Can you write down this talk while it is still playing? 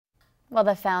Well,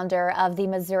 the founder of the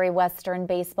Missouri Western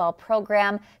baseball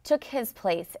program took his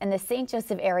place in the St.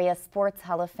 Joseph Area Sports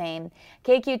Hall of Fame.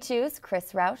 KQ2's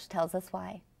Chris Roush tells us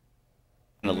why.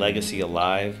 The legacy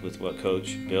alive with what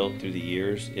Coach built through the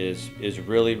years is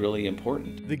really, really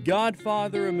important. The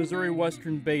godfather of Missouri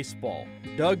Western baseball,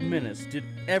 Doug Minnis, did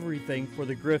everything for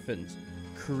the Griffins,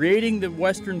 creating the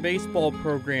Western baseball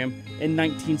program in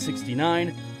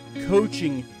 1969,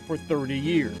 coaching for 30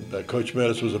 years. Coach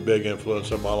Minnis was a big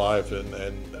influence in my life, and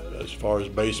as far as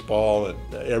baseball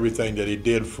and everything that he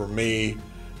did for me,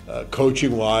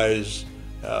 coaching-wise,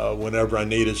 whenever I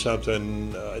needed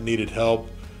something, needed help,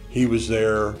 he was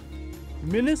there.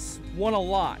 Minnis won a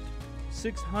lot,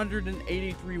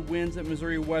 683 wins at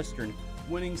Missouri Western,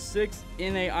 winning 6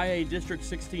 NAIA District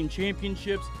 16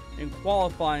 championships and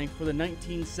qualifying for the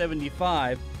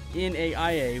 1975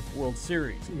 NAIA World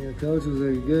Series. Yeah, Coach was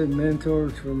a good mentor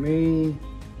for me.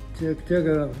 Took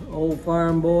an old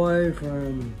farm boy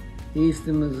from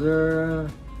eastern Missouri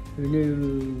who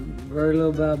knew very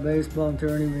little about baseball and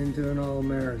turned him into an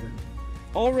All-American.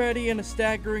 Already in a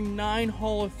staggering 9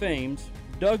 Hall of Fames,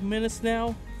 Doug Minnis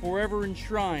now forever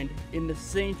enshrined in the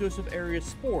St. Joseph Area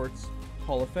Sports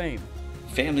Hall of Fame.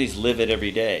 Families live it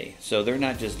every day, so they're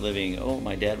not just living, oh,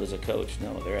 my dad was a coach.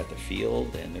 No, they're at the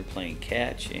field and they're playing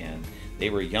catch and they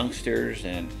were youngsters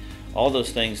and all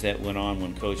those things that went on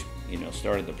when Coach,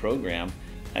 started the program.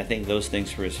 I think those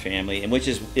things for his family, and which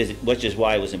is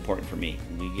why it was important for me.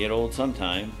 We get old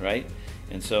sometime, right?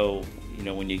 And so,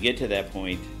 when you get to that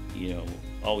point,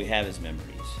 all we have is memories.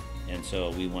 And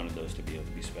so we wanted those to be able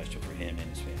to be special for him and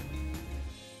his family.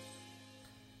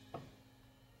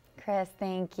 Chris,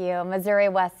 thank you. Missouri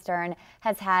Western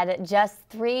has had just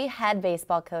 3 head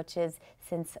baseball coaches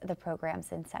since the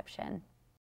program's inception.